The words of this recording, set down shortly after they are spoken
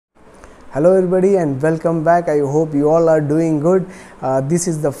Hello everybody and welcome back. I hope you all are doing good. This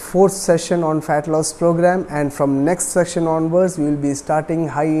is the fourth session on fat loss program, and from next session onwards we will be starting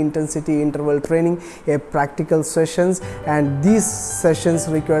high intensity interval training, a practical sessions, and these sessions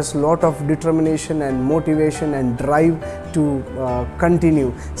requires lot of determination and motivation and drive to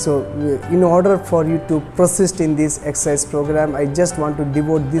continue. So in order for you to persist in this exercise program, I just want to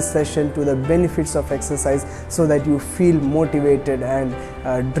devote this session to the benefits of exercise so that you feel motivated and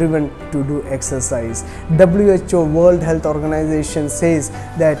driven to do exercise. WHO, World Health Organization, says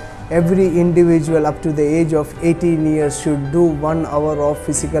that every individual up to the age of 18 years should do 1 hour of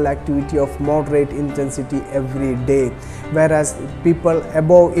physical activity of moderate intensity every day, whereas people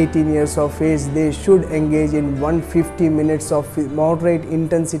above 18 years of age, they should engage in 150 minutes of moderate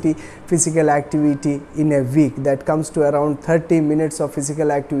intensity physical activity in a week. That comes to around 30 minutes of physical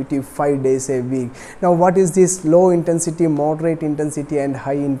activity 5 days a week. Now what is this low intensity, moderate intensity and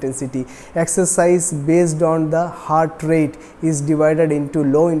high intensity? Exercise based on the heart rate is divided into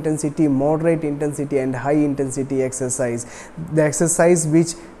low intensity, moderate intensity and high intensity exercise. The exercise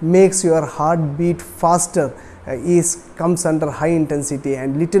which makes your heart beat faster comes under high intensity,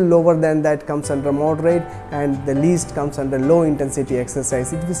 and little lower than that comes under moderate, and the least comes under low intensity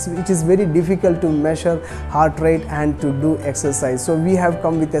exercise. It is very difficult to measure heart rate and to do exercise, so we have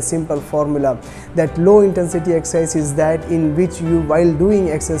come with a simple formula that low intensity exercise is that in which you, while doing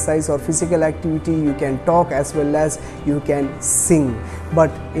exercise or physical activity, you can talk as well as you can sing.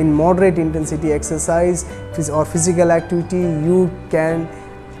 But in moderate intensity exercise or physical activity, you can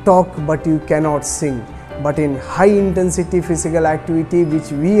talk but you cannot sing. But in high intensity physical activity,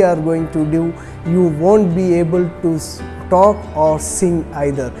 which we are going to do, you won't be able to talk or sing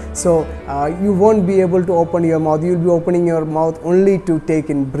either. So you won't be able to open your mouth. You will be opening your mouth only to take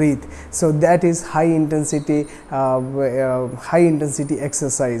in breath. So that is high intensity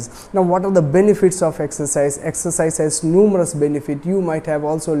exercise. Now what are the benefits of exercise? Exercise has numerous benefits. You might have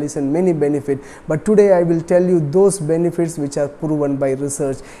also listened many benefits, but today I will tell you those benefits which are proven by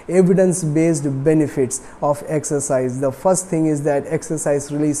research, evidence-based benefits of exercise. The first thing is that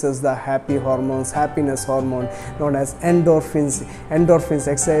exercise releases the happiness hormone known as endorphins.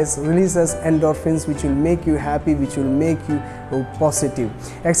 Exercise releases endorphins which will make you happy, which will make you positive.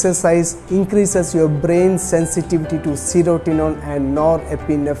 Exercise increases your brain sensitivity to serotonin and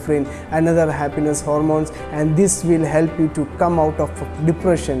norepinephrine, another happiness hormones, and this will help you to come out of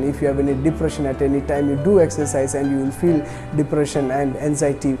depression. If you have any depression at any time, you do exercise and you will feel depression and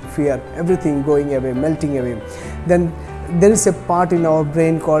anxiety, fear, everything going away, melting away. Then there is a part in our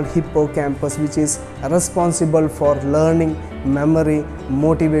brain called hippocampus, which is responsible for learning, memory,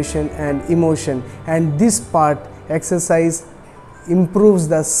 motivation and emotion, and this part, exercise improves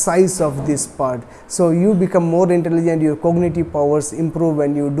the size of this part, so you become more intelligent. Your cognitive powers improve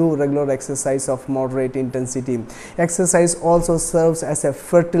when you do regular exercise of moderate intensity. Exercise also serves as a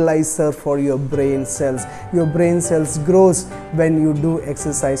fertilizer for your brain cells. Your brain cells grows when you do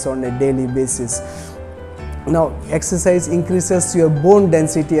exercise on a daily basis. Now exercise increases your bone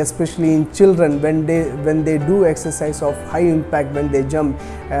density, especially in children. When they do exercise of high impact, when they jump,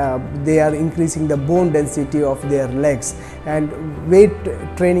 they are increasing the bone density of their legs. And weight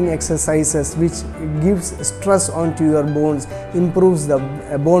training exercises which gives stress onto your bones improves the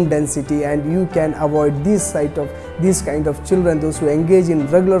bone density, and you can avoid this kind of children. Those who engage in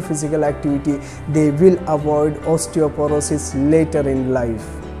regular physical activity, they will avoid osteoporosis later in life.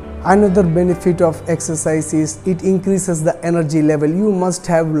 Another benefit of exercise is it increases the energy level. You must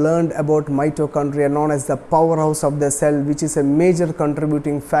have learned about mitochondria, known as the powerhouse of the cell, which is a major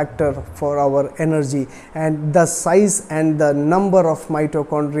contributing factor for our energy, and the size and the number of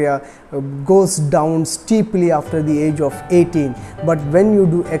mitochondria goes down steeply after the age of 18. But when you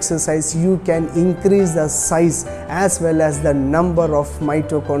do exercise, you can increase the size as well as the number of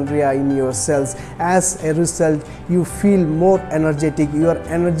mitochondria in your cells. As a result, you feel more energetic, your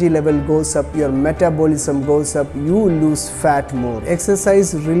energy level goes up, your metabolism goes up, you lose fat more.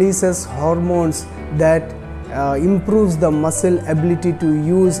 Exercise releases hormones that improves the muscle ability to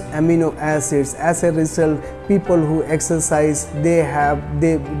use amino acids. As a result, people who exercise, they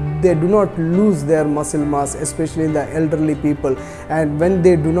do not lose their muscle mass, especially the elderly people, and when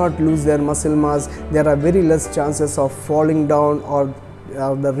they do not lose their muscle mass, there are very less chances of falling down or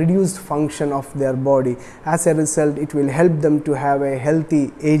the reduced function of their body. As a result, it will help them to have a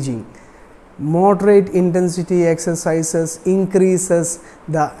healthy aging. Moderate intensity exercises increases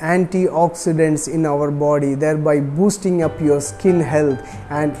the antioxidants in our body, thereby boosting up your skin health,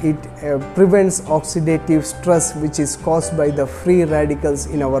 and it prevents oxidative stress which is caused by the free radicals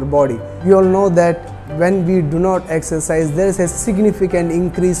in our body. We all know that when we do not exercise, there is a significant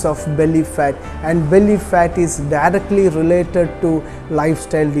increase of belly fat, and belly fat is directly related to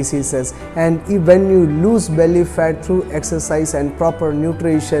lifestyle diseases. And when you lose belly fat through exercise and proper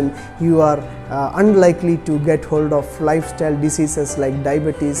nutrition, you are unlikely to get hold of lifestyle diseases like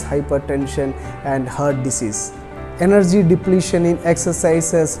diabetes, hypertension and heart disease. Energy depletion in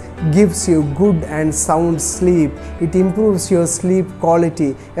exercises gives you good and sound sleep. It improves your sleep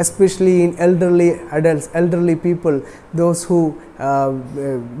quality, especially in elderly adults, elderly people, those who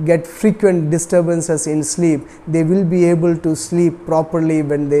get frequent disturbances in sleep. They will be able to sleep properly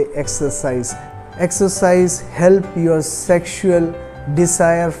when they exercise. Exercise helps your sexual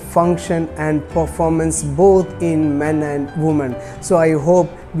desire, function and performance both in men and women. So I hope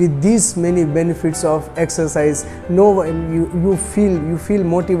with these many benefits of exercise, you feel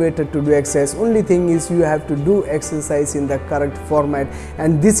motivated to do exercise. Only thing is you have to do exercise in the correct format,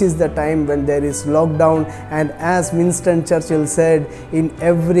 and this is the time when there is lockdown. And as Winston Churchill said, in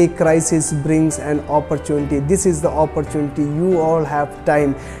every crisis brings an opportunity. This is the opportunity. You all have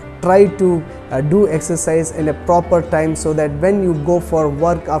time. Try to do exercise in a proper time, so that when you go for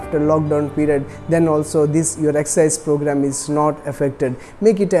work after lockdown period, then also your exercise program is not affected.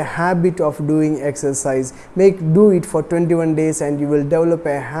 Make it a habit of doing exercise. Do it for 21 days and you will develop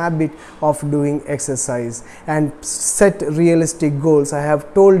a habit of doing exercise. And set realistic goals. I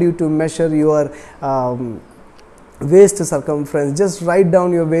have told you to measure your waist circumference. Just write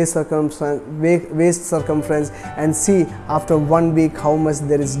down your waist circumference and see after 1 week how much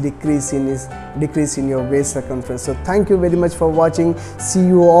there is decrease in your waist circumference. So thank you very much for watching. See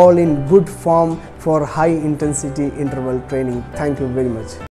you all in good form for high intensity interval training. Thank you very much.